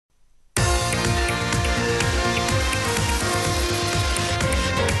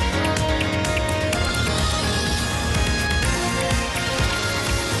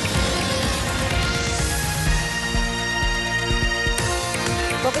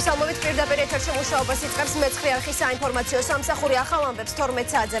მოგესალმებით პირდაპირ ეთერში მუშაობას იწყებს მეცხრე არხის საინფორმაციო სამსახური ახალ ამბებს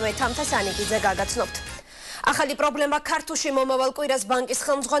 12 საათზე მე თამთა სანიკიძე გაგაცნობთ. ახალი პრობლემა ქართუში მომავალ კვირას ბანკის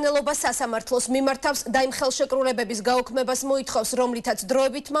ხელმძღვანელობა სასამართლოს მიმართავს და იმ ხელშეკრულებების გაუქმებას მოითხოვს, რომლითაც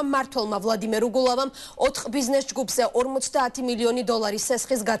დროებითმა მმართველმა-ვლადიმერ უგულავამ 4 ბიზნეს-ჯგუფზე 50 მილიონი დოლარის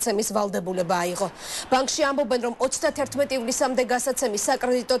სესხის გაცემის ვალდებულება აიღო. ბანკში ამბობენ, რომ 31 ივლისამდე გასაცემის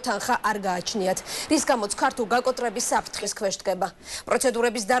საკრედიტო თანხა არ გააჩნიათ, რის გამოც ქართულ გაკოტრების საფრთხის ქვეშ დგება.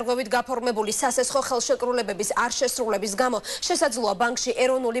 პროცედურების დარღვევით გაფორმებული სასესხო ხელშეკრულებების არ შესრულების გამო შესაძლოა ბანკში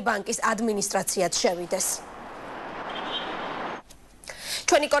ეროვნული ბანკის ადმინისტრაციაც შევიდეს.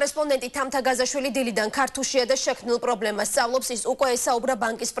 ჩვენი კორესპონდენტი თამთა გაზაშვილი დილიდან ქართუშია და შექმნილ პრობლემას სწავლობს. ის უკვე ესაუბრა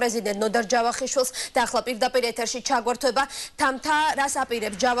ბანკის პრეზიდენტ ნოდარ ჯავახიშვილს და ახლა პირდაპირ ეთერში ჩაგვერთვება. თამთა, რას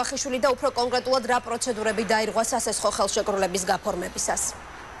აპირებს ჯავახიშვილი და უფრო კონკრეტულად რა პროცედურები დაირღვა სასესხო ხელშეკრულების გაფორმებისას?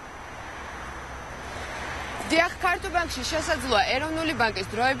 დიახ, ქართულ ბანკში შესაძლოა ეროვნული ბანკის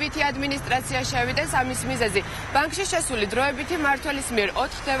დროებითი ადმინისტრაცია შევიდეს. ამის მიზეზი ბანკში შესული დროებითი მმართველის მიერ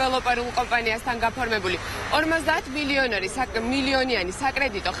 4 დეველოპერულ კომპანიასთან გაფორმებული 50 მილიონიანი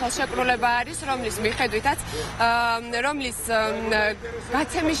საკრედიტო ხელშეკრულება არის, რომლის მიხედვითაც რომლის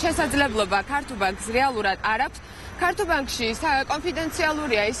გაცემის შესაძლებლობა ქართულ ბანკს რეალურად არ აქვს. ქართულ ბანკში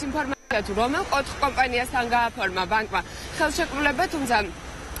კონფიდენციალურია ის ინფორმაცია, თუ რომელ 4 კომპანიასთან გააფორმა ბანკმა ხელშეკრულება, თუმცა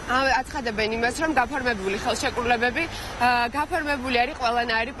აცხადებენ იმას, რომ გაფორმებული ხელშეკრულებები გაფორმებული არის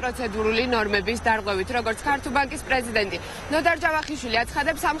ყველანაირი პროცედურული ნორმების დარღვევით. როგორც ქართულ ბანკის პრეზიდენტი ნოდარ ჯავახიშვილი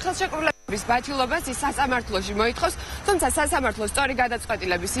აცხადებს, ამ ხელშეკრულების ბათილობას ის სასამართლოში მოითხოვს, თუმცა სასამართლოს სწორი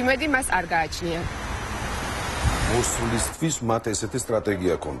გადაწყვეტილების იმედი მას არ გააჩნია. მოსვლისთვის მათ ესეთი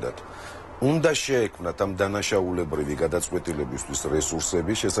სტრატეგია ჰქონდათ. უნდა შეექმნათ ამ დანაშაულებრივი გადაწყვეტილებისთვის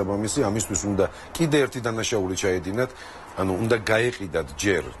რესურსები შესაბამისი, ამისთვის უნდა კიდე ერთი დანაშაული ჩაედინათ, ანუ უნდა გაეყიდათ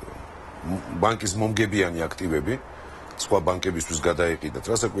ჯერ ბანკის მომგებიანი აქტივები, სხვა ბანკებისთვის გადაეყიდათ,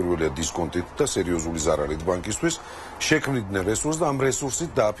 რასაკვირველია დისკონტით და სერიოზული ზარარით ბანკისთვის, შექმნიდნენ რესურსს და ამ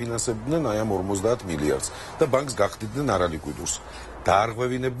რესურსით დააფინანსებდნენ აი ამ 50 მილიარდს და ბანკს გახდიდნენ არალიკვიდურს.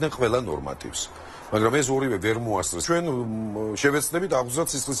 დაარღვევინებდნენ ყველა ნორმატივს. მაგრამ ეს ორივე ვერ მოასწრეს. ჩვენ შევეცდებით აღვზრათ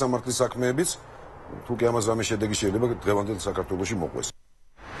სისხლის სამართლის საქმეებიც, თუ კი ამას რამე შედეგი შეიძლება დღევანდელ საქართველოში მოყვეს.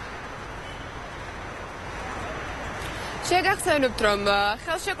 შეგახსენებთ, რომ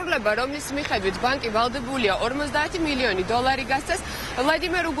ხელშეკრულება, რომლის მიხედვით ბანკი ვალდებულია 50 მილიონი დოლარი გასცეს,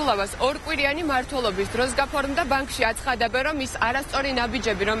 ვლადიმერ უგულავას ორკვირიანი მმართველობის დროს გაფორმდა. ბანკში აცხადებენ, რომ ის არასწორი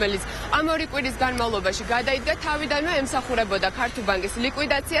ნაბიჯები, რომელიც ამ 2 კვირის განმავლობაში გადაიდგა, თავიდანვე ემსახურებოდა ქართულ ბანკის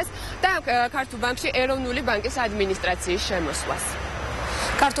ლიკვიდაციას და ქართულ ბანკში ეროვნული ბანკის ადმინისტრაციის შემოსვლას.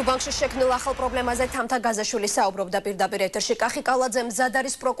 ქართულ ბანკში შექმნილ ახალ პრობლემაზე თამთა გაზაშვილი საუბრობდა პირდაპირ ეთერში. კახი კალაძე მზად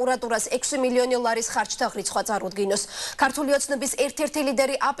არის პროკურატურას 6 მილიონი ლარის ხარჯთაღრიცხვა წარუდგინოს. ქართული ოცნების ერთ-ერთი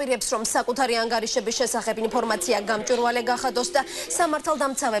ლიდერი აპირებს, რომ საკუთარი ანგარიშების შესახებ ინფორმაცია გამჭვირვალე გახადოს და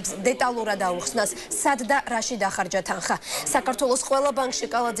სამართალდამცავებს დეტალურად აუხსნას, სად და რაში დახარჯა თანხა. საქართველოს ყველა ბანკში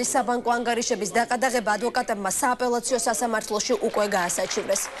კალაძის საბანკო ანგარიშების დაყადაღება ადვოკატებმა სააპელაციო სასამართლოში უკვე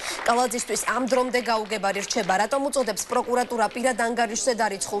გაასაჩივრეს. კალაძისთვის ამ დრომდე გაუგებარი რჩება, რატომ უწოდებს პროკურატურა პირად ანგარიშზე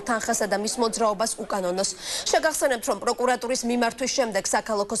დარიცხულ თანხასა და მის მოძრაობას უკანონოს. შეგახსენებთ, რომ პროკურატურის მიმართვის შემდეგ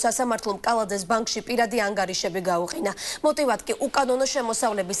საქალაქო სასამართლომ კალაძეს ბანკში პირადი ანგარიშები გაუყინა. მოტივად კი უკანონო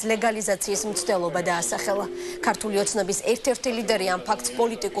შემოსავლების ლეგალიზაციის მცდელობა დაასახელა. ქართული ოცნების ერთ-ერთი ლიდერი ამ ფაქტს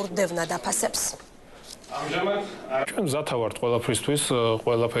პოლიტიკურ დევნად აფასებს. ჩვენ მზად ვართ ყველაფრისთვის,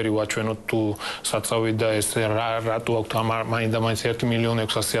 ყველაფერი ვაჩვენოთ თუ საწავი და ეს რატო აქვს მაინდა-მაინც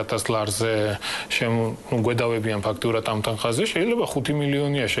 1.600.000 ლარზე გვედავებიან ფაქტურად ამ თანხაზე, შეიძლება 5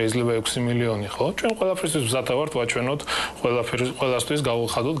 მილიონია, შეიძლება 6 მილიონი, ხო? ჩვენ ყველაფრისთვის მზად ვართ ვაჩვენოთ ყველასთვის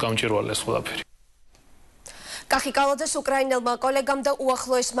გავხადოთ გამჭვირვალეს ყველაფერი. კახი კალაძეს უკრაინელმა კოლეგამ და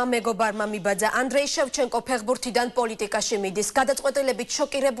უახლოესმა მეგობარმა მიბაძა. ანდრეი შევჩენკო ფეხბურთიდან პოლიტიკაში მიდის. გადაწყვეტილებით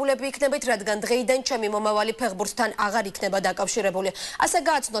შოკირებულები იქნებით, რადგან დღეიდან ჩემი მომავალი ფეხბურთთან აღარ იქნება დაკავშირებული. ასე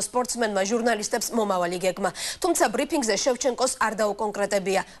გააცნო სპორტსმენმა ჟურნალისტებს მომავალი გეგმა. თუმცა ბრიფინგზე შევჩენკოს არ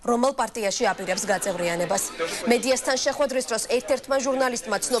დაუკონკრეტებია, რომელ პარტიაში აპირებს გაწევრიანებას. მედიასთან შეხვედრის დროს ერთ-ერთმა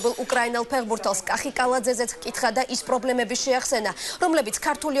ჟურნალისტმა ცნობილ უკრაინელ ფეხბურთელს კახი კალაძეზეც ჰკითხა და ის პრობლემები შეახსენა, რომლებიც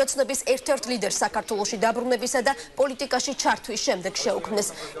ქართული ოცნების ერთ-ერთ ლიდერს საქართველოში დაბრუნებისა და პოლიტიკაში ჩართვის შემდეგ შეუქმნეს.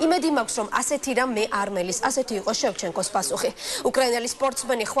 იმედი მაქვს, რომ ასეთი რამ მე არ მელის. ასეთი იყო შევჩენკოს პასუხი. უკრაინელი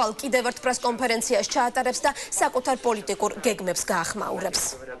სპორტსმენი ხვალ კიდევ ერთ პრესკონფერენციას ჩაატარებს და საკუთარ პოლიტიკურ გეგმებს გაახმაურებს.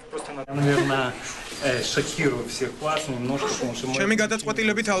 шокирую всех вас немножко, потому что ჩემი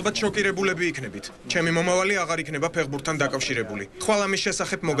გადაწყვეტილებით ალბათ შოკირებულები იქნებით. ჩემი მომავალი აღარ იქნება ფეხბურთთან დაკავშირებული. ხვალ ამის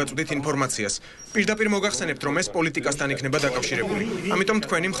შესახებ მოგაწვდით ინფორმაციას. პირდაპირ მოგახსენებთ, რომ ეს პოლიტიკასთან იქნება დაკავშირებული. ამიტომ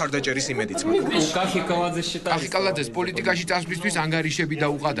თქვენი მხარდაჭერის იმედიც მაქვს. კახი კალაძეს პოლიტიკაში წასვლისთვის ანგარიშები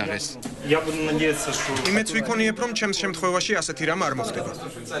დაუყადაღეს. я буду надеяться, что იმედს ვიქონიებ, რომ ჩემს შემთხვევაში ასეთი რამ არ მოხდება.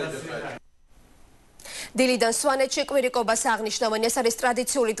 დილიდან სვანეთში კვირიკობას აღნიშნავენ. ეს არის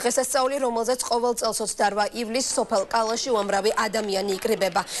ტრადიციული დღესასწაული, რომელზეც ყოველ წელს 28 ივლისს სოფელ კალაში უამრავი ადამიანი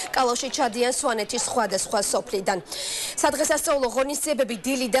იკრიბება. კალოში ჩადიან სვანეთის სხვადასხვა სოფლიდან. სადღესასწაულო ღონისძიებები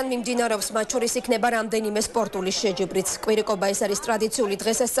დილიდან მიმდინარეობს, მათ შორის იქნება რამდენიმე სპორტული შეჯიბრიც. კვირიკობა ეს არის ტრადიციული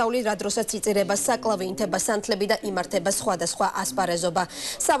დღესასწაული, რა დროსაც იწერება საკლავი, ინთება სანთლები და იმართება სხვადასხვა ასპარეზობა.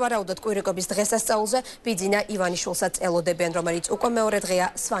 სავარაუდოდ კვირიკობის დღესასწაულზე ბიძინა ივანიშვილსაც ელოდებიან, რომელიც უკვე მეორე დღეა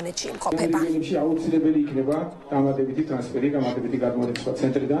სვანეთში იმყოფება. იქნება დამატებითი ტრანსფერი, დამატებითი გადმოეცვა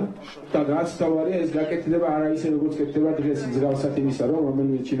ცენტრიდან და რაც თავარია ეს გაკეთდება არა ისე როგორც კეთდება დღეს მსგავსად იმისა, რომ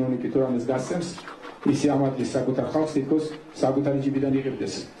რომელიმე ჩინოვნიკი თუ რამეს გასცემს, ისი ამათის საკუთარ ხალხს თითქოს საკუთარი ჯიბიდან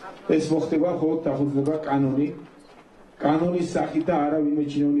იღებდეს. ეს მოხდება მხოლოდ დაფუძნება კანონის სახით და არა ვინმე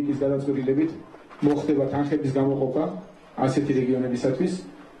ჩინოვნიკის გადაწყვეტილებით მოხდება თანხების გამოყოფა ასეთი რეგიონებისათვის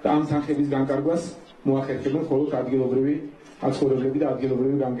და ამ თანხების განკარგვას მოახერხებენ მხოლოდ ადგილობრივი აცხოვრებლები და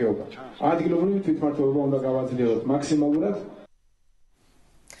ადგილობრივი გამგეობა. ადგილობრივი თვითმმართველობა უნდა გავაძლიეროთ მაქსიმალურად.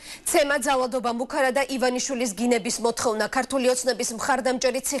 ცემა ძალადობა მუქარა და ივანიშვილის გინების მოთხოვნა. ქართული ოცნების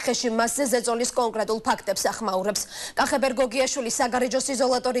მხარდამჭერი ციხეში მასზე ზეწოლის კონკრეტულ ფაქტებს ახმაურებს. კახაბერ გოგიაშვილი საგარეჯოს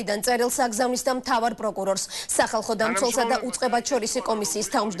იზოლატორიდან წერილს აგზავნის და მთავარ პროკურორს სახალხო დამცველსა და უწყებათშორისი კომისიის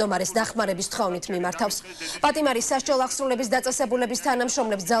თავმჯდომარეს დახმარების თხოვნით მიმართავს. პატიმარი სასჯელ აღსრულების დაწესებულების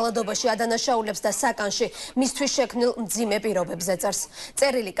თანამშრომლებს ძალადობაში ადანაშაულებს და საკანში მისთვის შექმნილ მძიმე პირობებზე წერს.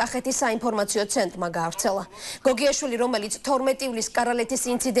 წერილი კახეთის საინფორმაციო ცენტრმა გაავრცელა. გოგიაშვილი, რომელიც 12 ივლისს კარალეთის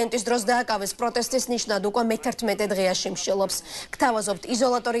ინციდენტის დროს დააკავეს პროტესტის ნიშნად უკვე მე-11 დღეა შიმშილობს. გთავაზობთ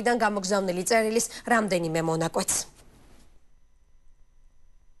იზოლატორიდან გამოგზავნილი წერილის რამდენიმე მონაკვეთს.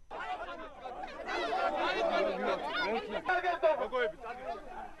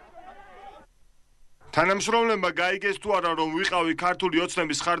 თანამშრომლებმა გაიგეს თუ არა, რომ ვიყავი ქართული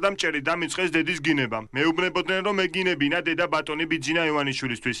ოცნების ხარდამჭერი და მიწყეს დედის გინება. მეუბნებოდნენ, რომ ეგინებინა დედა ბატონი ბიძინა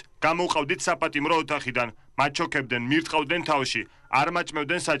ივანიშვილისთვის. გამოვყავდით საპატიმრო ოთახიდან. მათ ჩოქებდნენ, მირტყავდნენ თავში, არ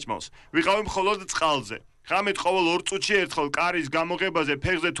მაჭმევდნენ საჭმელს. ვიყავი მხოლოდ წყალზე. ღამით ყოველ 2 წუთში ერთხელ კარის გამოღებაზე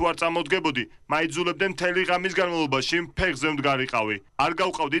ფეხზე თუ არ წამოდგებოდი, მაიძულებდნენ მთელი ღამის განმავლობაში ფეხზე მდგარიყავი. არ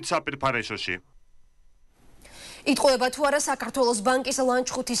გავყავდით საპირფარეშოში. იტყუება თუ არა საქართველოს ბანკის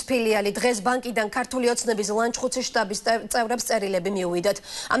ლანჩხუთის ფილიალი. დღეს ბანკიდან ქართული ოცნების ლანჩხუთის შტაბის წევრებს წერილები მიუვიდათ.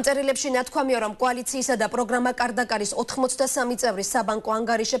 ამ წერილებში ნათქვამია, რომ კოალიციისა და პროგრამა კარდაკარის 83 წევრის საბანკო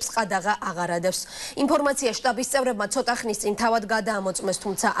ანგარიშებს ყადაღა აღარ ადევს. ინფორმაცია შტაბის წევრებმა ცოტა ხნის წინ თავად გადაამოწმეს,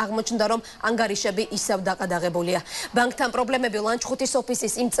 თუმცა აღმოჩნდა, რომ ანგარიშები ისევ დაკადაღებულია. ბანკთან პრობლემები ლანჩხუთის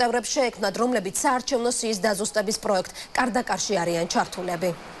ოფისის იმ წევრებს შეექმნათ, რომლებიც საარჩევნო სიის დაზუსტების პროექტ კარდაკარში არიან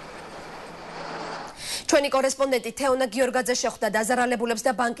ჩართულები. ჩვენი კორესპონდენტი თეონა გიორგაძე შეხვდა დაზარალებულებს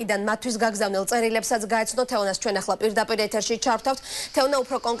და ბანკიდან მათთვის გაგზავნილ წერილებსაც გაეცნო. თეონას ჩვენ ახლა პირდაპირ ეთერში ჩართავთ. თეონა,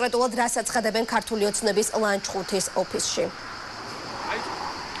 უფრო კონკრეტულად რას აცხადებენ ქართული ოცნების ლანჩხუთის ოფისში?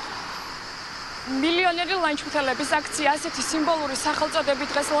 მილიონერი ლანჩხუთელების აქცია, ასეთი სიმბოლური სახელწოდებით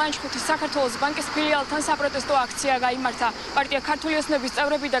დღეს ლანჩხუთის საქართველოს ბანკის ფილიალთან საპროტესტო აქცია გაიმართა. პარტია ქართული ოცნების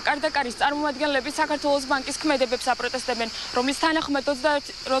წევრები და კარდაკარის წარმომადგენლები საქართველოს ბანკის ქმედებებს აპროტესტებენ, რომლის თანახმად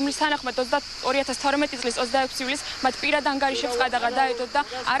 2012 წლის 26 ივლისს მათ პირად ანგარიშებს ყადაღა დაედოთ და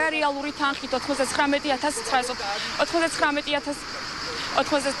არარეალური თანხით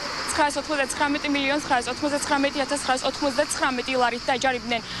 99,999,999 ლარით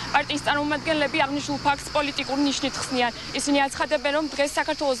დაჯარიმდნენ. პარტიის წარმომადგენლები აღნიშნულ ფაქტს პოლიტიკურ ნიშნით ხსნიან. ისინი აცხადებენ, რომ დღეს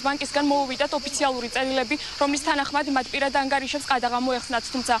საქართველოს ბანკისგან მოუვიდათ ოფიციალური წერილები, რომლის თანახმად მათ პირად ანგარიშებს ყადაღა მოეხსნათ,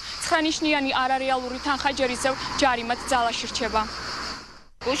 თუმცა 9-ნიშნიანი არარეალური თანხა ჯერ ისევ ჯარიმად ძალაში რჩება.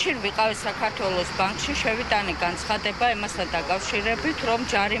 გუშინ ვიყავი საქართველოს ბანკში, შევიტანე განცხადება იმასთან დაკავშირებით, რომ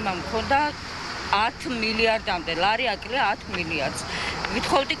ჯარიმა მქონდა 10 მილიარდამდე, ლარი აკლია 10 მილიარდს.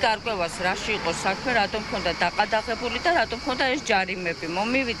 ვითხოვდი გარკვევას, რაში იყო საქმე, რატომ მქონდა დაყადაღებული და რატომ მქონდა ეს ჯარიმები.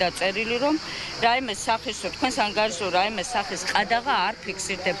 მომივიდა წერილი, რომ რაიმე სახის, თქვენს ანგარიშო რაიმე სახის ყადაღა არ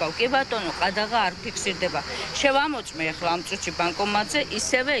ფიქსირდება. კი ბატონო, ყადაღა არ ფიქსირდება. შევამოწმე ახლა ამ წუთში ბანკომატზე,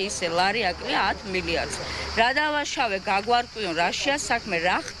 ისევე ისე ლარი აკლია 10 მილიარდს. რა დავაშავე, გაგვარკვიონ, რაშია საქმე,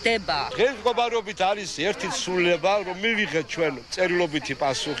 რა ხდება? დღეს მდგომარეობით არის ერთი ცვლილება, რომ მივიღეთ ჩვენ წერილობითი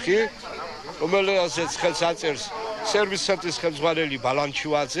პასუხი, რომელსაც ხელს აწერს სერვის ცენტრის ხელმძღვანელი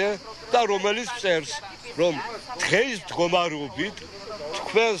ბალანჩივაძე და რომელიც წერს, რომ დღეს მდგომარეობით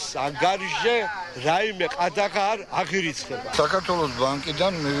თქვენს ანგარიშზე რაიმე ყადაღა არ აღირიცხება. საქართველოს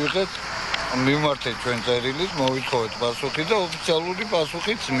ბანკიდან მივიღეთ მიმართეთ ჩვენ წერილის, მოითხოვეთ პასუხი და ოფიციალური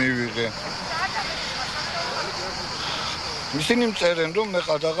პასუხიც მივიღე. ისინი მწერენ, რომ მე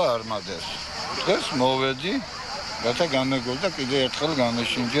ყადაღა არ მადევს. დღეს მოვედი, რათა გამეგობრდა კიდე ერთხელ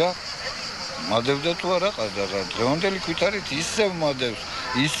გამეშინჯა. მადევდა თუ არა ყადაღა. დღევანდელი ქვითარით ისევ მადევს,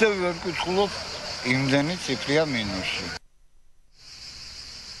 ისევ ვერ გკითხულობ იმდენი ციფრია მინუსი.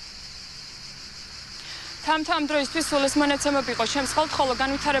 თამთამ დროისთვის სულეს მონაცემები იყო შემსხალთ, ხოლო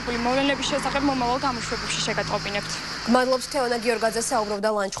განვითარებული მოვლენების შესახებ მომავალ გამოშვებებში შეგატყობინებთ. გმადლობს თეონა გიორგაძე საუბრობდა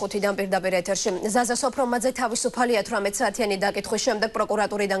ლანჩხუთიდან პირდაპირ ეთერში. ზაზა სოფრომაძე თავისუფალია 18 საათიანი დაკითხვის შემდეგ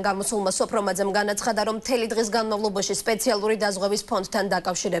პროკურატურიდან გამოსულმა სოფრომაძემ განაცხადა, რომ მთელი დღის განმავლობაში სპეციალური დაზღვევის ფონდთან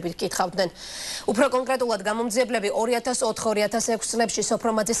დაკავშირებით კითხავდნენ. უფრო კონკრეტულად გამომძიებლები 2004-2006 წლებში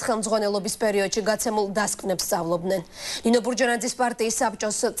სოფრომაძის ხელმძღვანელობის პერიოდში გაცემულ დასკვნებს სწავლობდნენ. ნინო ბურჯანაძის პარტიის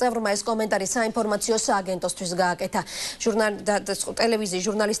საბჭოს წევრმა ეს კომენტარი საინფორმაციო სააგენტოსთვის გააკეთა. ტელევიზიის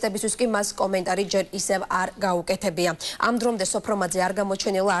ჟურნალისტებისთვის კი მას კომენტარი ჯერ ისევ არ გაუკეთებია. ამ დრომდე სოფრომაძე არ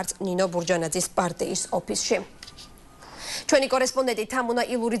გამოჩენილა არც ნინო ბურჯანაძის პარტიის ოფისში. ჩვენი კორესპონდენტი თამუნა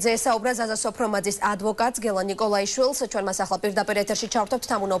ილურიძე ესაუბრა ზაზა სოფრომაძის ადვოკატს გელა ნიკოლაიშვილს. ჩვენ მას ახლა პირდაპირ ეთერში ჩავთვალთ.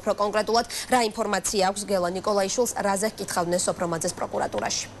 თამუნა, უფრო კონკრეტულად რა ინფორმაცია აქვს გელა ნიკოლაიშვილს, რაზე კითხავდნენ სოფრომაძეს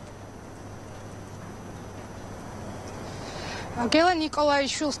პროკურატურაში? გელა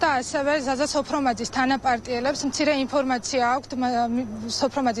ნიკოლაიშვილს და ასევე ზაზა სოფრომაძის თანაპარტიელებს მცირე ინფორმაცია აქვთ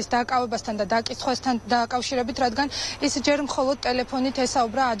სოფრომაძის დაკავებასთან და დაკითხვასთან დაკავშირებით, რადგან ის ჯერ მხოლოდ ტელეფონით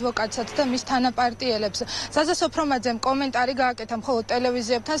ესაუბრა ადვოკატსაც და მის თანაპარტიელებს. ზაზა სოფრომაძემ კომენტარი გააკეთა მხოლოდ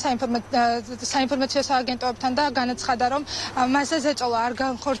ტელევიზიებთან, საინფორმაციო სააგენტოებთან და განაცხადა, რომ მასზე ზეწოლა არ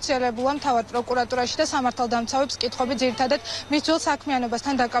განხორციელებულა მთავარ პროკურატურაში და სამართალდამცავებს კითხვები ძირითადად მის ძველ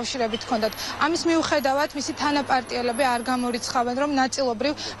საქმიანობასთან დაკავშირებით ჰქონდათ. ამის მიუხედავად მისი თანაპარტიელები არ გამორიცხავენ, რომ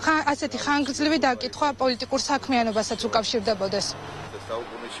ნაწილობრივ ასეთი ხანგრძლივი დაკითხვა პოლიტიკურ საქმიანობასაც უკავშირდებოდეს.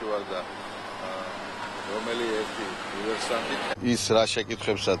 საუკუნეში ვარ და რომელი ერთი უნივერსიტეტი ის რა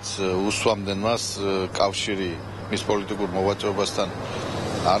შეკითხვებსაც უსვამდნენ მას კავშირი მის პოლიტიკურ მოღვაწეობასთან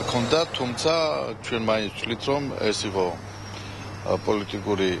არ ქონდა, თუმცა ჩვენ მაინც ვთვლით, რომ ეს იყო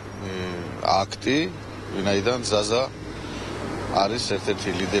პოლიტიკური აქტი, ვინაიდან ზაზა არის ერთ-ერთი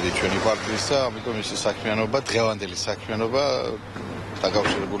ლიდერი ჩვენი პარტიის და ამიტომ მისი საქმიანობა, დღევანდელი საქმიანობა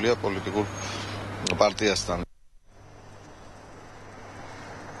დაკავშირებულია პოლიტიკურ პარტიასთან.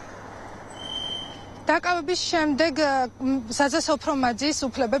 დაკავების შემდეგ ზაზა სოფრომაძის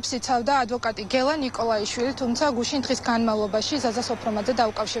უფლებებს იცავდა ადვოკატი გელა ნიკოლაიშვილი, თუმცა გუშინ დღის განმავლობაში ზაზა სოფრომაძე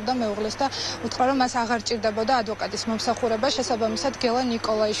დაუკავშირდა მეუღლეს და უთხრა, რომ მას აღარ ჭირდებოდა ადვოკატის მომსახურება. შესაბამისად, გელა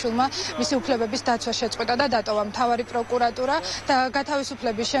ნიკოლაიშვილმა მისი უფლებების დაცვა შეწყვეტა და დატოვა მთავარი პროკურატურა და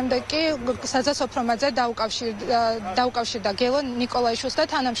გათავისუფლების შემდეგ კი ზაზა სოფრომაძე დაუკავშირდა გელა ნიკოლაიშვილს და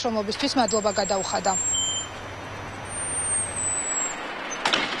თანამშრომლობისთვის მადლობა გადაუხადა.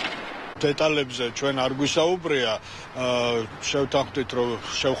 დეტალებზე ჩვენ არ გვისაუბრია, შევთანხმდით, რომ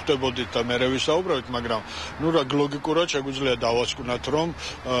შევხვდებოდით და მერე ვისაუბრებთ, მაგრამ რა ლოგიკურად შეგვიძლია დავასკვნათ, რომ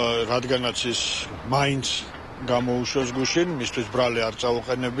რადგანაც ის მაინც გამოუშვეს გუშინ, მისთვის ბრალი არ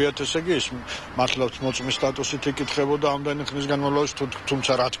წაუყენებიათ, ესე იგი ის მართლაც მოწმის სტატუსით იკითხებოდა ამდენი ხნის განმავლობაში,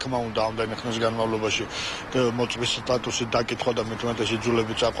 თუმცა რა თქმა უნდა ამდენი ხნის განმავლობაში მოწმის სტატუსით დაკითხვა და მეტ უმეტეს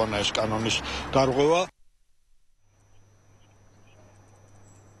იძულებით წაყვანა ეს კანონის დარღვევა.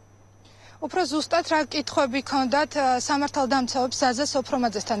 უფრო ზუსტად რა კითხვები ჰქონდათ სამართალდამცავებს ზაზა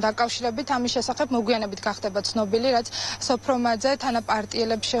სოფრომაძესთან დაკავშირებით, ამის შესახებ მოგვიანებით გახდება ცნობილი, რაც სოფრომაძე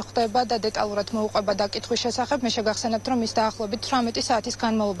თანაპარტიელებს შეხვდება და დეტალურად მოუყვება დაკითხვის შესახებ. მე შეგახსენებთ, რომ ის დაახლოებით 18 საათის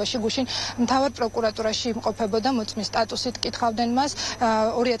განმავლობაში გუშინ მთავარ პროკურატურაში იმყოფებოდა, მოწმის სტატუსით კითხავდნენ მას.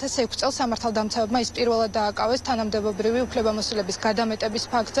 2006 წელს სამართალდამცავებმა ის პირველად დააკავეს თანამდებობრივი უფლებამოსილების გადამეტების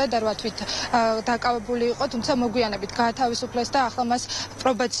ფაქტზე და 8 თვით დაკავებული იყო, თუმცა მოგვიანებით გაათავისუფლეს და ახლა მას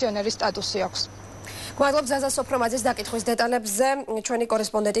პრობაციონერი სტატუსი აქვს. გვადლობ ზაზა სოფრომაძის დაკითხვის დეტალებზე ჩვენი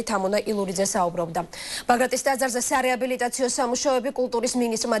კორესპონდენტი თამუნა ილურიძე საუბრობდა. ბაგრატის ტაძარზე სარეაბილიტაციო სამუშაოები კულტურის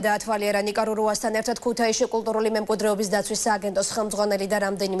მინისტრმა დაათვალიერა. ნიკარურუასთან ერთად ქუთაისში კულტურული მემკვიდრეობის დაცვის სააგენტოს ხელმძღვანელი და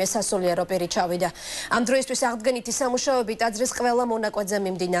რამდენიმე სასულიერო პირი ჩავიდა. ამ დროისთვის აღდგენითი სამუშაოები ტაძრის ყველა მონაკვეთზე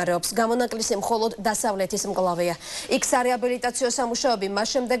მიმდინარეობს. გამონაკლისი მხოლოდ დასავლეთის მკლავია. იქ სარეაბილიტაციო სამუშაოები მას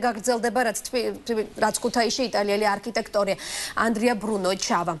შემდეგ გაგრძელდება, რაც ქუთაისში იტალიელი არქიტექტორი ანდრია ბრუნო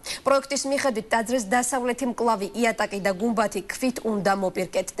ჩავა. პროექტის მიხედვით ტაძრის დასავლეთი მკლავი, იატაკი და გუმბათი ქვით უნდა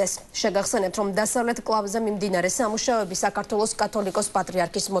მოპირკეთდეს. შეგახსენებთ, რომ დასავლეთ მკლავზე მიმდინარე სამუშაოები საქართველოს კათოლიკოს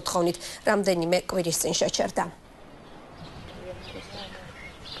პატრიარქის მოთხოვნით რამდენიმე კვირის წინ შეჩერდა.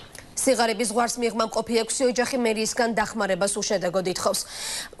 სიღარიბის ზღვარს მიღმა მყოფი 6 ოჯახი მერიისგან დახმარებას უშედეგოდ ითხოვს.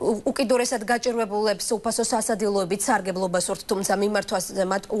 უკიდურესად გაჭირვებულებს უფასო სასადილოებით სარგებლობას ურთ, თუმცა მიმართვაზე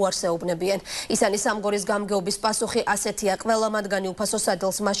მათ უარს ეუბნებიან. ისანი სამგორის გამგეობის პასუხი ასეთია: ყველა მათგანი უფასო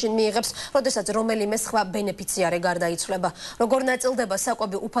სადილს მაშინ მიიღებს, როდესაც რომელიმე სხვა ბენეფიციარი გარდაიცვლება. როგორ ნაწილდება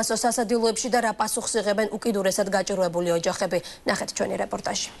საკვები უფასო სასადილოებში და რა პასუხს იღებენ უკიდურესად გაჭირვებული ოჯახები? ნახეთ ჩვენი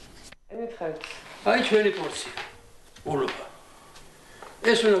რეპორტაჟი. აი ჩვენი პორცია. ულობა.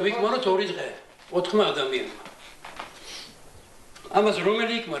 ეს უნდა ვიკმაროთ 2 დღე, 4 ადამიანმა. ამას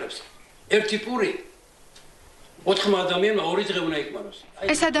რომელი იკმარებს? ერთი პური 4 ადამიანმა 2 დღე უნდა იკმაროს.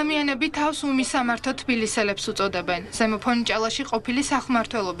 ეს ადამიანები თავს უმისამართო თბილისელებს უწოდებენ. ზემოფონიჭალაში ყოფილი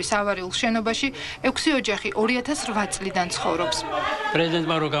სახმართველობის ავარიულ შენობაში 6 ოჯახი 2008 წლიდან ცხოვრობს.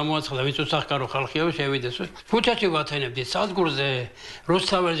 პრეზიდენტმა რო გამოაცხადა, ვინც უსახკარო ხალხია, შევიდეს. ქუჩაში ვათენებდით, სადგურზე,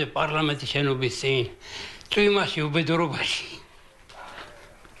 რუსთაველზე, პარლამენტის შენობის წინ, წვიმაში, უბედურობაში.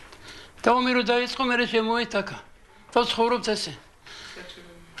 და ომი რო დაიწყო, მე შემოიტაკა. და ცხოვრობთ ესე.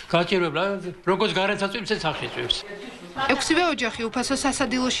 გაჭირვებლა, როგორც გარეთ აწვიმს, სახში წვიმს. 6-ვე ოჯახი უფასო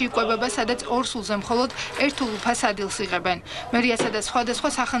სასადილოში იკვებება, სადაც 2 სულზე მხოლოდ 1 უფას სადილს იღებენ. მერიასა და სხვადასხვა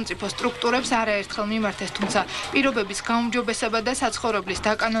სახელმწიფო სტრუქტურებს არაერთხელ მიმართეს, თუმცა პირობების გაუმჯობესება და საცხოვრებლის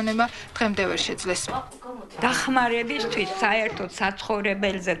დაკანონება დღემდე ვერ შეძლეს. დახმარებისთვის საერთოდ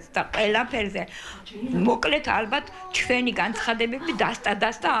საცხოვრებელზეც და ყველაფერზე მოკლედ ალბათ ჩვენი განცხადებები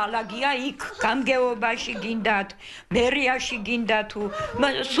დასტა ალაგია იქ გამგეობაში გინდათ, მერიაში გინდათ თუ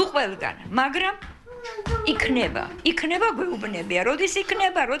სულ ყველგან, მაგრამ იქნება გვეუბნებია, როდის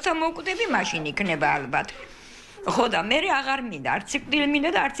იქნება, როცა მოკვდები, მაშინ იქნება ალბათ. ხო და მე აღარ მინდა, არც სიკვდილი მინდა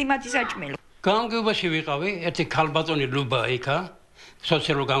და არც იმათი საჭმელი. გამგეობაში ვიყავი, ერთი ქალბატონი ლუბა იქა,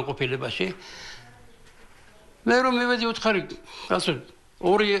 სოციალურ განყოფილებაში. მე რომ მივედი უთხარი, კაცო,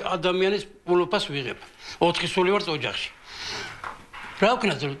 2 ადამიანის ულოფას ვიღებ. 4 სული ვარ ოჯახში. რა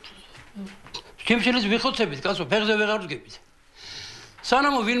ვქნათ? შემშელის ვიხოცებით, კაცო, ფეხზე ვეღარ ვდგებით.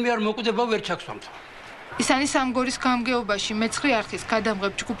 სანამ ვინმე არ მოკვდება, ვერ ჩაქვსვამთ. ისანი სამგორის გამგეობაში მეცხრე არხის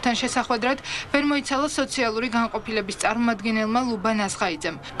გადამღებ ჯგუფთან შესახვედრად ვერ მოიცალა სოციალური განყოფილების წარმომადგენელმა ლუბა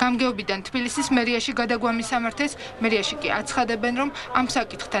ნაზღაიძემ. გამგეობიდან თბილისის მერიაში გადაგვამისამართეს, მერიაში კი აცხადებენ, რომ ამ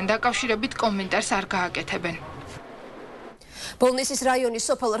საკითხთან დაკავშირებით კომენტარს არ გააკეთებენ. ბოლნისის რაიონის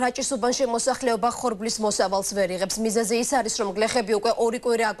სოფელ რაჭის-უბანში მოსახლეობა ხორბლის მოსავალს ვერ იღებს. მიზეზი ის არის, რომ გლეხები უკვე 2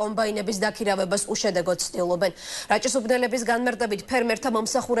 კვირა კომბაინების დაქირავებას უშედეგოდ ცდილობენ. რაჭის-უბნელების განმარტებით ფერმერთა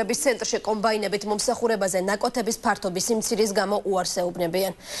მომსახურების ცენტრში კომბაინებით მომსახურებაზე ნაკოთების ფართობის სიმცირის გამო უარს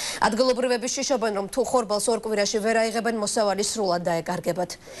ეუბნებიან. ადგილობრივები შიშობენ, რომ თუ ხორბალს 2 კვირაში ვერ აიღებენ, მოსავალი სრულად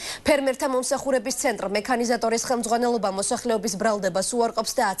დაეკარგებათ. ფერმერთა მომსახურების ცენტრ მექანიზატორის ხელმძვანელობა მოსახლეობის ბრალდებას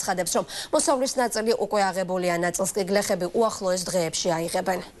უარყოფს და აცხადებს, რომ მოსავლის ნაწილი უკვე აღებულია, ნაწილს კი გლეხები უახლოეს დღეებში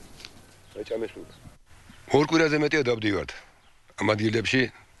აიღებენ. 2 კვირაზე მეტია დავდივართ. ამ ადგილებში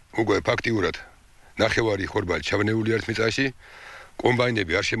უკვე ფაქტიურად ნახევარი ხორბალი ჩავნეული არის მიწაში,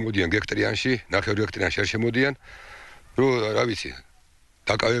 კომბაინები არ შემოდიან გექტრიანში, ნახევარ გექტრიანში არ შემოდიან. რა ვიცი,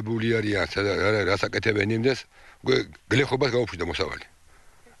 დაკავებული არიან, რას აკეთებენ იმდეს, უკვე გლეხობას გაუფრთხილდა მოსავალი.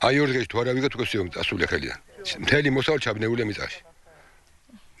 აი 2 დღეში თუ არ ავიღეთ, უკვე წასული ხელიდან. მთელი მოსავალი ჩავნებულია მიწაში.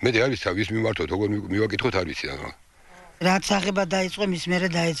 მე არ ვიცი, ვის მიმართოთ, როგორ მივაკითხოთ, არ ვიცი. რაც აღება დაიწყო, მის მერე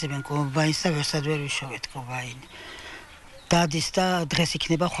დაეძებენ კომბაინს და ვერსად ვერ ვიშოვეთ კომბაინი. დადის და დღეს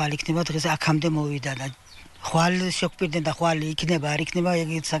იქნება, ხვალ იქნება, დღეს აქამდე მოვიდა და ხვალ შეგვპირდნენ და ხვალ იქნება, არ იქნება,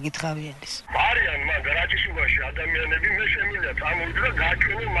 ეგეც საკითხავია ეს. არიან მაგ რაჭის-უბანში ადამიანები, მე შემიძლია წამოვიდე და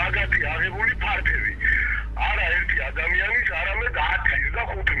გაჩვენო მაგათი აღებული ფართები. არა ერთი ადამიანის, არამედ 10-ის და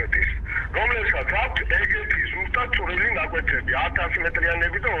 15-ის, რომლებსაც აქვთ ეგეთი ზუსტად წვრილი ნაკვეთები, 1000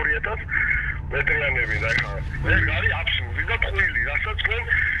 მეტრიანები და 2000 მეტრიანები და ხა. ეს არის აბსურდი და ტყუილი, რასაც თქვენ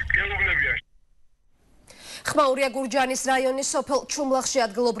გეუბნებიან. ხმაურია გურჯაანის რაიონის სოფელ ჩუმლახში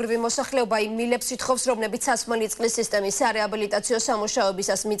ადგილობრივი მოსახლეობა იმ მილებს ითხოვს, რომლებიც სასმელი წყლის სისტემის სარეაბილიტაციო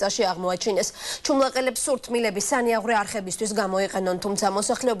სამუშაოებისას მიწაში აღმოაჩინეს. ჩუმლაყელებს სურთ მილების სანიაღვრე არხებისთვის გამოიყენონ, თუმცა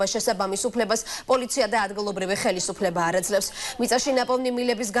მოსახლეობა შესაბამის უფლებას პოლიცია და ადგილობრივი ხელისუფლება არ აძლევს. მიწაში ნაპოვნი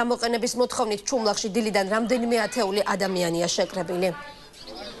მილების გამოყენების მოთხოვნით ჩუმლახში დილიდან რამდენიმე ათეული ადამიანია შეკრებილი.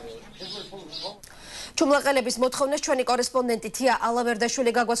 ჩუმლაყელების მოთხოვნას ჩვენი კორესპონდენტი თია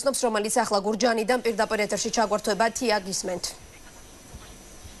ალავერდაშვილი გაგვაცნობს, რომელიც ახლა გურჯაანიდან პირდაპირ ეთერში ჩაგვართვება. თია, გისმენთ.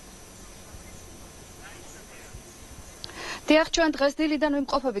 დიახ, ჩვენ დღეს დილიდან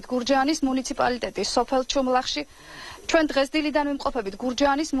ვიმყოფებით გურჯაანის მუნიციპალიტეტის სოფელ ჩუმლახში. ჩვენ დღეს დილიდან ვიმყოფებით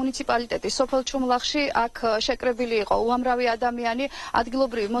გურჯაანის მუნიციპალიტეტის სოფელ ჩუმლახში. აქ შეკრებილი იყო უამრავი ადამიანი.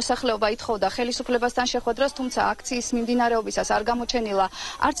 ადგილობრივი მოსახლეობა ითხოვდა ხელისუფლებასთან შეხვედრას, თუმცა აქციის მიმდინარეობისას არ გამოჩენილა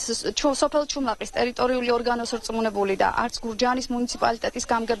არც სოფელ ჩუმლახის ტერიტორიული ორგანოს რწმუნებული და არც გურჯაანის მუნიციპალიტეტის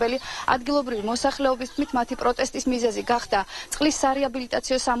გამგებელი. ადგილობრივი მოსახლეობის თქმით, მათი პროტესტის მიზეზი გახდა წყლის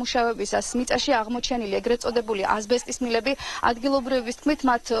სარეაბილიტაციო სამუშაოებისას მიწაში აღმოჩენილი ეგრეთ წოდებული ასბესტის მილები. ადგილობრივების თქმით,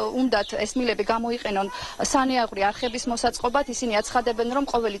 მათ უნდათ ეს მილები გამოიყენონ სანიაღვრე არხების მოსაწყობად. ისინი აცხადებენ, რომ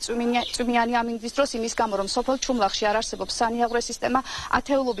ყოველი წვიმიანი ამინდის დროს იმის გამო, რომ სოფელ ჩუმლახში არ არსებობს სანიაღვრე სისტემა,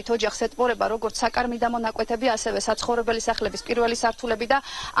 ათეულობით ოჯახს ეტყორება როგორც საკარმიდამო ნაკვეთები, ასევე საცხოვრებელი სახლების პირველი სართულები და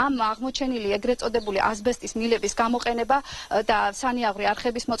ამ აღმოჩენილი ეგრეთ წოდებული ასბესტის მილების გამოყენება და სანიაღვრე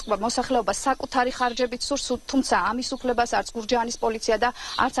არხების მოწყობა მოსახლეობას საკუთარი ხარჯებით სურს, თუმცა ამის უფლებას არც გურჯაანის პოლიცია და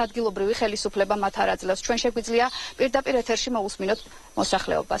არც ადგილობრივი ხელისუფლება მათ არ აძლევს. ჩვენ შეგვიძლია პირდაპირ ეთერში მოусმინოთ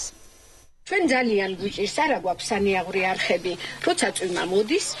მოსახლეობას. ჩვენ ძალიან გვიჭირს, არა გვაქვს სანიაღვრე არხები, როცა წვიმა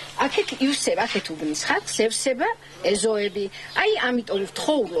მოდის, აქეთ ივსება, აქეთ უბნის ხალხს, ევსება ეზოები. აი, ამიტომ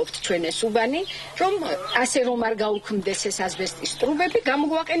ვთხოვულობთ ჩვენ ეს უბანი, რომ ასე რომ არ გაუქმდეს ეს ასბესტის ტრუბები,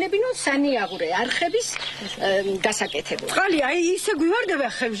 გამოგვაყენებინონ სანიაღვრე არხების გასაკეთებლად. წყალი, აი, ისე გვივარდება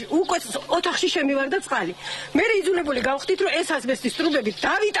ხევში, უკვე ოთახში შემივარდა წყალი. მე იძულებული გავხდით, რომ ეს ასბესტის ტრუბები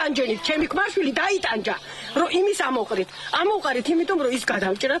დავიტანჯენით, ჩემი ქმარშვილი დაიტანჯა, რომ იმის ამოვყარით, იმიტომ რომ ის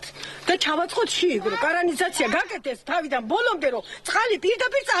გადავჭრათ და ჩავაწყოთ შეიგრო. კანალიზაცია გაკეთდეს თავიდან ბოლომდე, რომ წყალი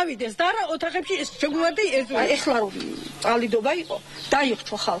პირდაპირ წავიდეს და არა ოთახებში ეს შეგვივარდა ეზო. ეხლა რომ წყალიდობა იყო,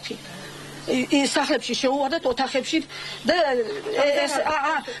 დაიხჩო ხალხი. სახლებში შეუვარდათ ოთახებში და ეს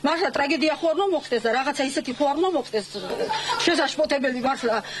მართლა ტრაგედია ხო არ უნდა მოხდეს და რაღაცა ისეთი ხო არ უნდა მოხდეს. შესაშფოთებელი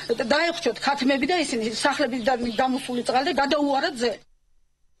მართლა დაიხჩოთ ქათმები და ისინი სახლებიდან გამოსული წყალი და გადაუარათ ზე.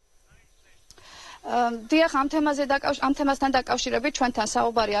 დიახ, ამ თემასთან დაკავშირებით ჩვენთან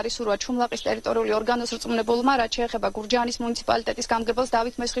საუბარი არის ურვა ჩუმლაყის ტერიტორიული ორგანოს რწმუნებულმა, რაც შეეხება გურჯაანის მუნიციპალიტეტის გამგებელს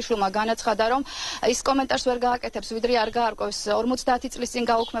დავით მესხიშვილმა განაცხადა, რომ ის კომენტარს ვერ გააკეთებს, ვიდრე არ გაარკვევს 50 წლის წინ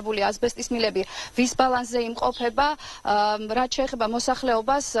გაუქმებული ასბესტის მილები ვის ბალანსზე იმყოფება. რაც შეეხება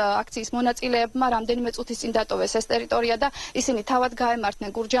მოსახლეობას, აქციის მონაწილეებმა რამდენიმე წუთის წინ დატოვეს ეს ტერიტორია და ისინი თავად გაემართნენ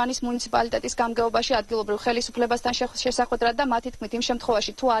გურჯაანის მუნიციპალიტეტის გამგეობაში ადგილობრივ ხელისუფლებასთან შესახვედრად და მათი თქმით, იმ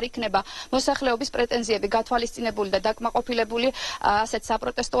შემთხვევაში თუ არ იქნება მოსახლეობის პრეტენზიები გათვალისწინებული და დაკმაყოფილებული, ასეთ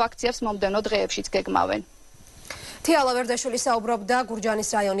საპროტესტო აქციებს მომდევნო დღეებშიც გეგმავენ. თიალა ვერდაშვილი საუბრობდა გურჯაანის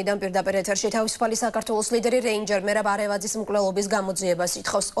რაიონიდან პირდაპირ ეთერში. თავისუფალი საქართველოს ლიდერი რეინჯერ მერაბ არევაძის მკვლელობის გამოძიებას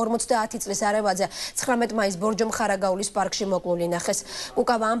ითხოვს. 50 წლის არევაძე 19 მაისს ბორჯომ ხარაგაულის პარკში მოკლული ნახეს.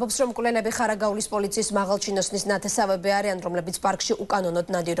 უკავა ამბობს, რომ მკვლელები ხარაგაულის პოლიციის მაღალჩინოსნის ნათესავები არიან, რომლებიც პარკში უკანონოდ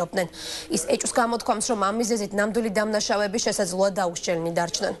ნადირობდნენ. ის ეჭვს გამოთქვამს, რომ ამ მიზეზით ნამდვილი დამნაშავეები შესაძლოა დაუსჯელნი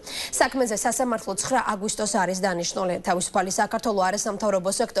დარჩნენ. საქმეზე სასამართლო 9 აგვისტოს არის დანიშნული. თავისუფალი საქართველოს არასამთავრობო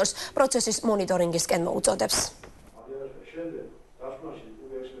სექტორს პროცესის მონიტორინგისკენ მოუწოდებს.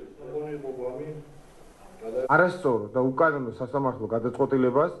 არასწორო და უკანონო სასამართლო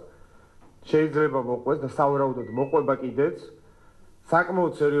გადაწყვეტილებას შეიძლება მოყვეს და სავარაუდოდ მოყვება კიდეც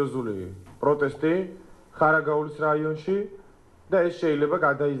საკმაოდ სერიოზული პროტესტი ხარაგაულის რაიონში და ეს შეიძლება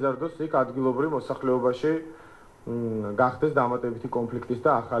გადაიზარდოს იქ ადგილობრივ მოსახლეობაში გახდეს დამატებითი კონფლიქტის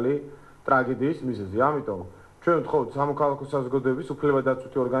და ახალი ტრაგედიის მიზეზი. ამიტომ ჩვენ ვთხოვთ სამოქალაქო საზოგადოების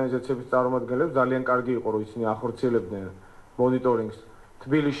უფლებადაცვითი ორგანიზაციების წარმომადგენლებს ძალიან კარგი იყო, რომ ისინი ახორციელებდნენ მონიტორინგს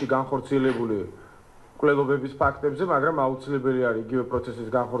თბილისში განხორციელებული მკვლელობების ფაქტებზე, მაგრამ აუცილებელი არის იგივე პროცესის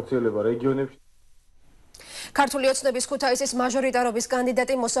განხორციელება რეგიონებში. ქართული ოცნების ქუთაისის მაჟორიტარობის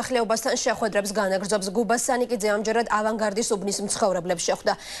კანდიდატი მოსახლეობასთან შეხვედრებს განაგრძობს. გუბას სანიკიძე ამჯერად ავანგარდის უბნის მცხოვრებლებს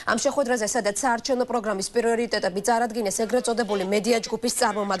შეხვდა. ამ შეხვედრაზე, სადაც საარჩევნო პროგრამის პრიორიტეტები წარადგინეს, ეგრეთ წოდებული მედია ჯგუფის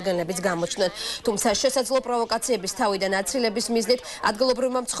წარმომადგენლებიც გამოჩნდნენ. თუმცა შესაძლო პროვოკაციების თავიდან აცილების მიზნით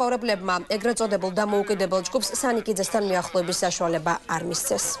ადგილობრივმა მცხოვრებლებმა ეგრეთ წოდებულ დამოუკიდებელ ჯგუფს სანიკიძესთან მიახლოების საშუალება არ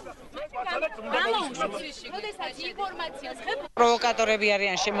მისცეს. პროვოკატორები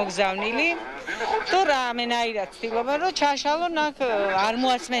არიან შემოგზავნილი თუ რამენაირად ცდილობენ რომ ჩაშალონ აქ არ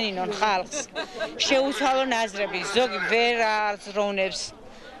მოასმენინონ ხალხს შეუცვალონ აზრები ზოგი ვერ აზროვნებს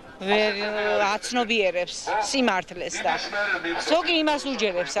ვერ აცნობიერებს სიმართლეს და ზოგი იმას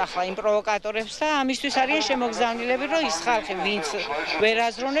უჯერებს ახლა იმ პროვოკატორებს და ამისთვის არიან შემოგზავნილები რომ ის ხალხი ვინც ვერ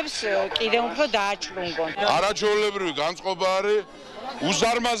აზროვნებს კიდევ უფრო დააჭრუნგონ. არაჩვეულებრივი განწყობა არის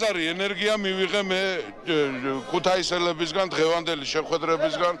უზარმაზარი ენერგია მივიღე მე ქუთაისელებისგან დღევანდელი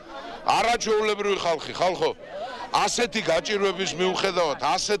შეხვედრებისგან არაჩვეულებრივი ხალხო ასეთი გაჭირვების მიუხედავად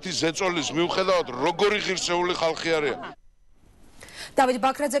ასეთი ზეწოლის მიუხედავად როგორი ღირსეული ხალხი არის. დავით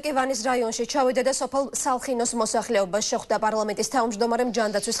ბაქრაძე კი ვანის რაიონში ჩავიდა და სოფელ სალხინოს მოსახლეობას შეხვდა პარლამენტის თავმჯდომარემ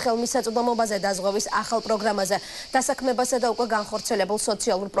ჯანდაცვის ხელმისაწვდომობაზე დაზღვევის ახალ პროგრამაზე, დასაქმებასა და უკვე განხორციელებულ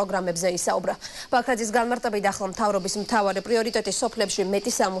სოციალურ პროგრამებზე ისაუბრა. ბაქრაძის განმარტებით ახლა მთავრობის მთავარი პრიორიტეტი სოფლებში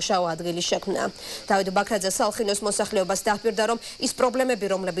მეტი სამუშაო ადგილის შექმნაა. დავით ბაქრაძე სალხინოს მოსახლეობას დაჰპირდა, რომ ის პრობლემები,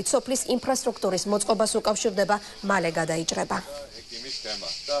 რომლებიც სოფლის ინფრასტრუქტურის მოწყობას უკავშირდება, მალე გადაიჭრება.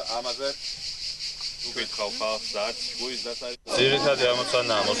 ძირითადი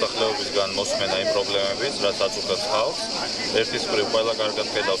ამოცანაა მოსახლეობისგან მოსმენა იმ პრობლემების, რაც აწუხებს ხალხს. ერთის მხრივ ყველა კარგად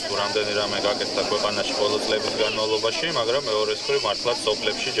ხედავს, თუ რამდენი რამე გაკეთდა ქვეყანაში ბოლო წლების განმავლობაში, მაგრამ მეორეს მხრივ მართლაც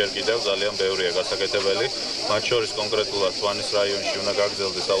სოფლებში ჯერ კიდევ ძალიან ბევრია გასაკეთებელი. მათ შორის კონკრეტულად ვანის რაიონში უნდა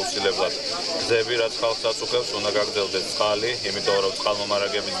გაგრძელდეს აუცილებლად გზები, რაც ხალხს აწუხებს, უნდა გაგრძელდეს წყალი, იმიტომ რომ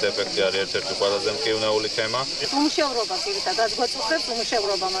წყალმომარაგების დეფექტი არის ერთ-ერთი ყველაზე მკივნეული თემა. უმუშევრობა ძირითადად გვაწუხებს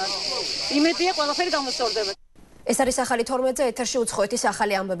უმუშევრობა, მაგრამ იმედია ყველაფერი გამოსწორდება. ეს არის ახალი 12-ზე ეთერში უცხოეთის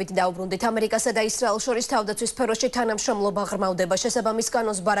ახალი ამბებით დაუბრუნდით. ამერიკასა და ისრაელს შორის თავდაცვის სფეროში თანამშრომლობა ღრმავდება. შესაბამის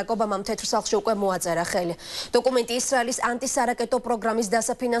კანონს ბარაკ ობამამ თეთრ სახლში უკვე მოაწერა ხელი. დოკუმენტი ისრაელის ანტისარაკეტო პროგრამის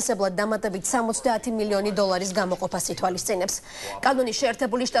დასაფინანსებლად დამატებით 70 მილიონი დოლარის გამოყოფას ითვალისწინებს. კანონი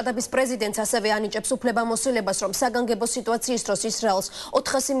შეერთებული შტატების პრეზიდენტს ასევე ანიჭებს უფლებამოსილებას, რომ საგანგებო სიტუაციის დროს ისრაელს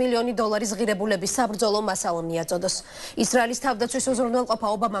 400 მილიონი დოლარის ღირებულების საბრძოლო მასალა მიაწოდოს. ისრაელის თავდაცვის უზრუნველყოფა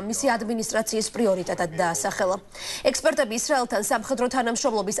ობამამ მისი ადმინისტრაციის პრიორიტეტად დაასახელა. ექსპერტები ისრაელთან სამხედრო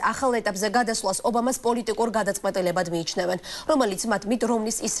თანამშრომლობის ახალ ეტაპზე გადასვლას ობამას პოლიტიკურ გადაწყვეტილებად მიიჩნევენ, რომელიც მათ მით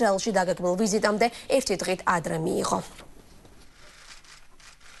რომნის ისრაელში დაგეგმილ ვიზიტამდე ერთი დღით ადრე მიიღო.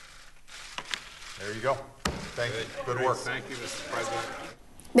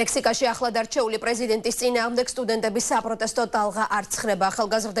 მექსიკაში ახლად არჩეული პრეზიდენტის წინააღმდეგ სტუდენტების საპროტესტო ტალღა არ ცხრება.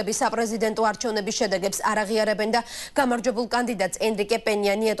 ახალგაზრდები საპრეზიდენტო არჩევნების შედეგებს არ აღიარებენ და გამარჯვებულ კანდიდატს ენრიკე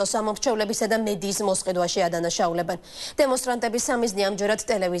პენია ნიეტოს ამორჩეულებისა და მედიის მოსყიდვაში ადანაშაულებენ. დემონსტრანტების სამიზნე ამჯერად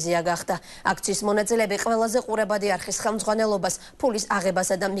ტელევიზია გახდა. აქციის მონაწილეები ყველაზე ყურებადი არხის ხელმძღვანელობას ფულის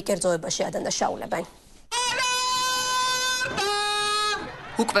აღებასა და მიკერძოებაში ადანაშაულებენ.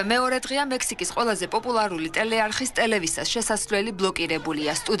 უკვე მეორე დღეა მექსიკის ყველაზე პოპულარული ტელეარხის ტელევიზას შესასვლელი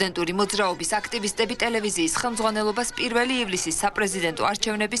ბლოკირებულია. სტუდენტური მოძრაობის აქტივისტები ტელევიზიის ხელმძღვანელობას 1 ივლისის საპრეზიდენტო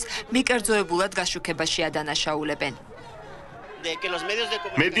არჩევნების მიკერძოებულად გაშუქებაში ადანაშაულებენ.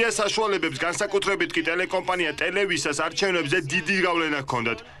 მედია საშუალებებს განსაკუთრებით კი ტელეკომპანია ტელევიზას არჩევნებზე დიდი გავლენა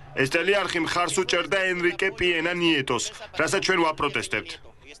ჰქონდათ. ეს ტელეარხი მხარს უჭერდა ენრიკე პიენა ნიეტოს, რასაც ჩვენ ვაპროტესტებთ.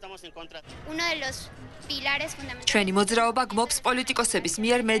 ჩვენი მოძრაობა გმობს პოლიტიკოსების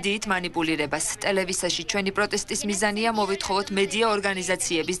მიერ მედიით მანიპულირებას. ტელევიზიაში ჩვენი პროტესტის მიზანია მოვითხოვოთ მედია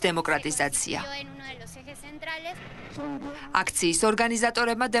ორგანიზაციების დემოკრატიზაცია. აქციის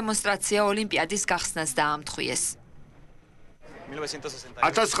ორგანიზატორებმა დემონსტრაცია ოლიმპიადის გახსნას დაამტყვიეს.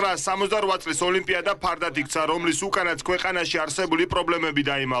 1968 წლის ოლიმპიადა ფარდად იქცა, რომლის უკანაც ქვეყანაში არსებული პრობლემები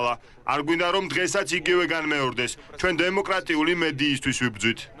დაიმალა. არ გვინდა რომ დღესაც იგივე განმეორდეს. ჩვენ დემოკრატიული მედიისთვის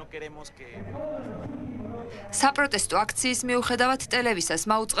ვიბრძვით. საპროტესტო აქციის მიუხედავად ტელევიზას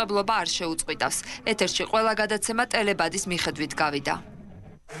მაუწყებლობა არ შეუწყვიტავს. ეთერში ყველა გადაცემა ტელებადის მიხედვით გავიდა.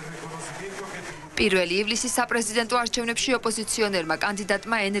 1 ივლისის საპრეზიდენტო არჩევნებში ოპოზიციონერმა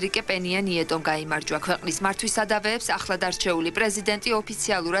კანდიდატმა ენრიკე პენია ნიეტომ გაიმარჯვა. ქვეყნის მართვის სადავეებს ახლად არჩეული პრეზიდენტი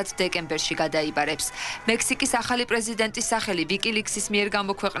ოფიციალურად დეკემბერში გადაიბარებს. მექსიკის ახალი პრეზიდენტის სახელი ვიკილიქსის მიერ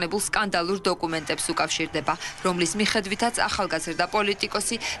გამოქვეყნებულ სკანდალურ დოკუმენტებს უკავშირდება, რომლის მიხედვითაც ახალგაზრდა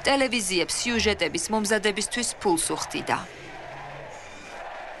პოლიტიკოსი ტელევიზიებს სიუჟეტების მომზადებისთვის ფულს უხდიდა.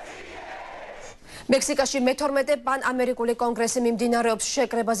 მექსიკაში მე-12 პან-ამერიკული კონგრესი მიმდინარეობს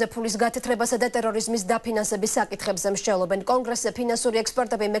შეკრებაზე ფულის გათეთრებასა და ტერორიზმის დაფინანსების საკითხებზე მსჯელობენ. კონგრესზე ფინანსური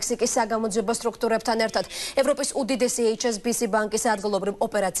ექსპერტები მექსიკის საგამოძიებო სტრუქტურებთან ერთად ევროპის უდიდესი HSBC ბანკის ადგილობრივ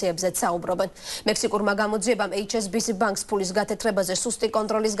ოპერაციებზეც საუბრობენ. მექსიკურმა გამოძიებამ HSBC ბანკს ფულის გათეთრებაზე სუსტი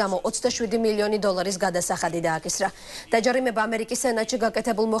კონტროლის გამო 27 მილიონი დოლარის გადასახადი დააკისრა. დაჯარიმება ამერიკის სენატში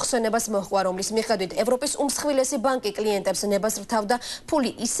გაკეთებულ მოხსენებას მოჰყვა, რომლის მიხედვით ევროპის უმსხვილესი ბანკი კლიენტებს ნებას რთავდა ფული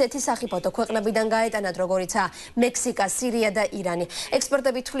ისეთი სახიფათო ქვეყნებიდან გაეტანათ, როგორიცაა მექსიკა, სირია და ირანი.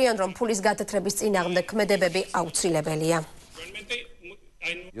 ექსპერტები თვლიან, რომ ფულის გათეთრების წინააღმდეგ ქმედებები აუცილებელია.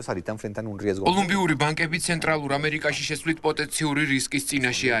 კოლუმბიური ბანკები ცენტრალურ ამერიკაში შესვლით პოტენციური რისკის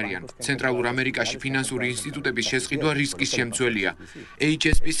წინაშე არიან. ცენტრალურ ამერიკაში ფინანსური ინსტიტუტების შესყიდვა რისკის შემცველია.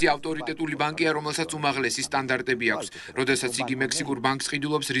 HSBC ავტორიტეტული ბანკია, რომელსაც უმაღლესი სტანდარტები აქვს, როდესაც იგი მექსიკურ ბანკს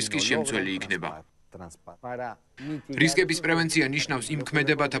ყიდულობს, რისკის შემცველი იქნება. რისკების პრევენცია ნიშნავს იმ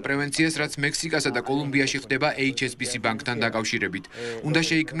ქმედებათა პრევენციას, რაც მექსიკასა და კოლუმბიაში ხდება HSBC ბანკთან დაკავშირებით. უნდა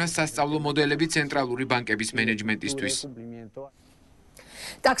შეიქმნას სასწავლო მოდელები ცენტრალური ბანკების მენეჯმენტისთვის.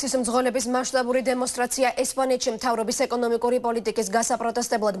 ტაქსის მძღოლების მასშტაბური დემონსტრაცია ესპანეთში მთავრობის ეკონომიკური პოლიტიკის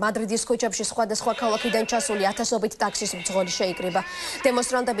გასაპროტესტებლად მადრიდის ქუჩებში სხვადასხვა ქალაქიდან ჩასული ათასობით ტაქსის მძღოლი შეიკრიბა.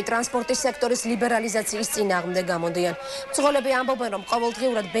 დემონსტრანტები ტრანსპორტის სექტორის ლიბერალიზაციის წინააღმდეგ გამოდიან. მძღოლები ამბობენ, რომ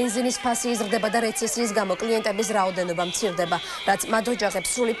ყოველდღიურად ბენზინის ფასი იზრდება და რეცესიის გამო კლიენტების რაოდენობა მცირდება, რაც მათ ოჯახებს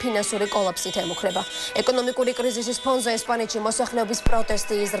სრული ფინანსური კოლაფსით ემუქრება. ეკონომიკური კრიზისის ფონზე ესპანეთში მოსახლეობის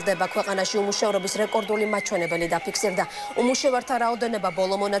პროტესტი იზრდება. ქვეყანაში უმუშევრობის რეკორდული მაჩვენებელი დაფიქსირდა. უმუშევართა რაოდენობა ბოლო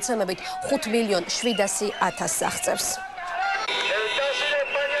მონაცემებით 5,700,000 აღწევს.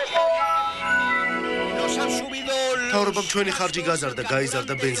 მთავრობამ ჩვენი ხარჯი გაზარდა,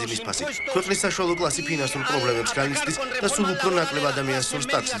 გაიზარდა ბენზინის ფასი. ქვეყნის საშუალო კლასი ფინანსურ პრობლემებს განიცდის და სულ უფრო ნაკლებ ადამიანს სურს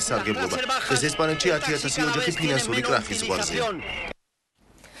ტაქსის სარგებლობა. ეს ესპანეთში 10,000 ოჯახი ფინანსური კრახის ზღვარზეა.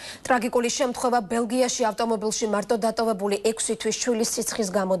 ტრაგიკული შემთხვევა ბელგიაში ავტომობილში მარტო დატოვებული 6 თვის შვილის სესხის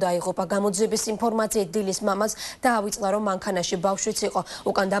გამო დაიღუპა. გამოძიების ინფორმაციით დილის მამას დაავიწყდა, რომ მანქანაში ბავშვიც იყო.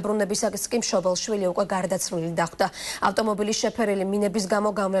 უკან დაბრუნებისას კი მშობელ შვილი უკვე გარდაცვლილი დახვდა. ავტომობილის შეფერილი მინების გამო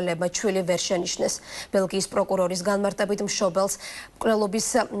გამრელებმა ჩვილი ვერ შენიშნეს. ბელგიის პროკურორის განმარტებით მშობელს მკვლელობის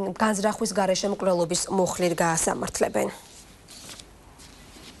განზრახვის გარეშე მკვლელობის მუხლით გაასამართლებენ.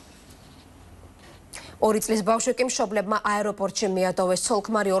 2 წლის ბავშვი კი მშობლებმა აეროპორტში მიატოვეს.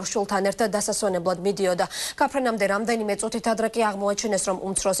 ცოლ-ქმარი ორ შვილთან ერთად დასასვენებლად მიდიოდა. გაფრენამდე რამდენიმე წუთით ადრე კი აღმოაჩინეს, რომ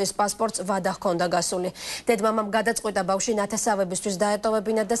უმცროსის პასპორტს ვადა ჰქონდა გასული. დედმამამ გადაწყვიტა ბავშვი ნათესავებისთვის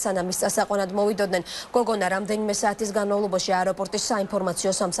დაეტოვებინა და სანამ ის წასაყვანად მოვიდოდნენ, გოგონა რამდენიმე საათის განმავლობაში აეროპორტის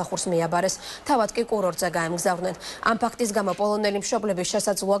საინფორმაციო სამსახურს მიაბარეს. თავად კი კურორტზე გაემგზავრნენ. ამ ფაქტის გამო პოლონელი მშობლები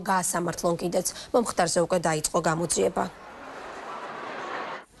შესაძლოა გაასამართლონ კიდეც. მომხდარზე უკვე დაიწყო გამოძიება.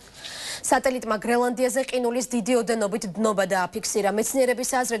 სატელიტმა გრენლანდიაზე ყინულის დიდი ოდენობით დნობა დააფიქსირა. მეცნიერების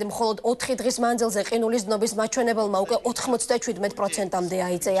აზრით, მხოლოდ 4 დღის მანძილზე ყინულის დნობის მაჩვენებელმა უკვე 97%-მდე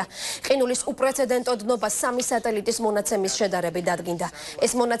აიწეა. ყინულის უპრეცედენტო დნობა 3 სატელიტის მონაცემის შედარებით დადგინდა.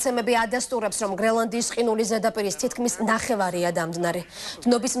 ეს მონაცემები ადასტურებს, რომ გრენლანდიის ყინულის ზედაპირის თითქმის ნახევარია დამდნარი.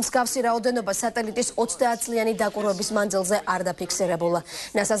 დნობის მსგავსი რაოდენობა სატელიტის 30 წლიანი დაკვირვების მანძილზე არ დაფიქსირებულა.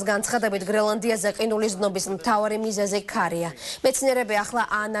 NASA-ს განცხადებით, გრენლანდიაზე ყინულის დნობის მთავარი მიზეზი ქარია. მეცნიერები ახლა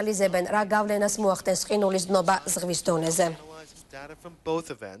აანალიზებენ, რა გავლენას მოახდენს ყინულის დნობა ზღვის დონეზე.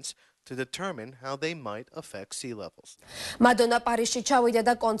 მადონა პარიზში ჩავიდა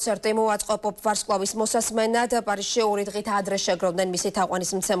და კონცერტი მოაწყო პოპ ვარსკვლავის მოსასმენად. პარიზში 2 დღით ადრე შეგროვდნენ მისი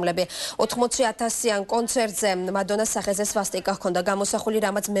თაყვანისმცემლები. 80,000-იან კონცერტზე მადონას სახეზე სვასტიკა ჰქონდა გამოსახული,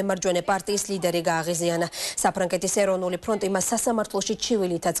 რამაც მემარჯვენე პარტიის ლიდერი გააღიზიანა. საფრანგეთის ეროვნული ფრონტი მას სასამართლოში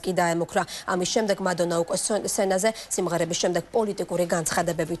ჩივილითაც კი დაემუქრა. ამის შემდეგ მადონა უკვე სცენაზე სიმღერების შემდეგ პოლიტიკური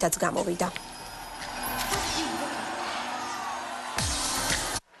განცხადებებითაც გამოვიდა.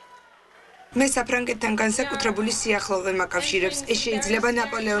 მე საფრანგეთთან განსაკუთრებული სიახლოვე მაკავშირებს. ეს შეიძლება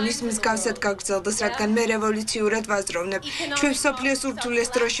ნაპოლეონის მსგავსად გაგრძელდეს, რადგან მე რევოლუციურად ვაზროვნებ. ჩვენ მსოფლიოს ურთულეს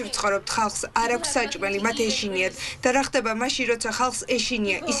დროში ვცხოვრობთ, ხალხს არ აქვს საჭმელი, მათ ეშინიათ. და რა ხდება მაშინ, როცა ხალხს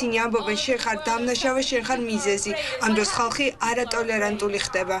ეშინია? ისინი ამბობენ, შენ ხარ დამნაშავე, შენ ხარ მიზეზი. ამ დროს ხალხი არატოლერანტული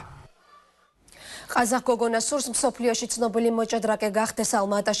ხდება. ყაზახ გოგონას სურს მსოფლიოში ცნობილი მოჭადრაკე გახდეს.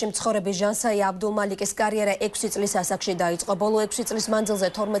 ალმატაში მცხოვრები ჟანსაი აბდულმალიკის კარიერა 6 წლის ასაკში დაიწყო. ბოლო 6 წლის მანძილზე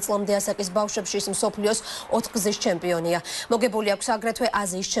 12 წლამდე ასაკის ბავშვებში ის მსოფლიოს 4 გზის ჩემპიონია. მოგებული აქვს აგრეთვე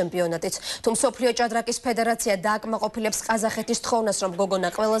აზიის ჩემპიონატიც. თუ მსოფლიო ჭადრაკის ფედერაცია დააკმაყოფილებს ყაზახეთის თხოვნას, რომ გოგონა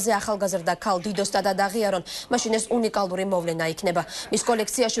ყველაზე ახალგაზრდა ქალ დიდოსტადად აღიარონ, მაშინ ეს უნიკალური მოვლენა იქნება. მის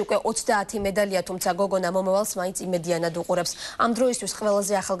კოლექციაში უკვე 30 медаლია, თუმცა გოგონა მომავალს მაინც იმედიანად უყურებს. ამ დროისთვის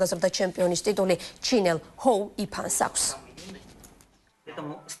ყველაზე ახალგაზრდა ჩემპიონის ტიტული ჩინელ ჰოუ იფანს აქვს.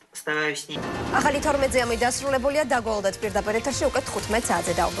 ახალი 12-ზე ამი დასრულებულია. დაგვალოდეთ პირდაპირ ეთერში უკვე 15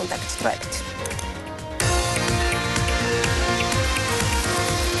 საათზე დავბრუნდებით. დროებით.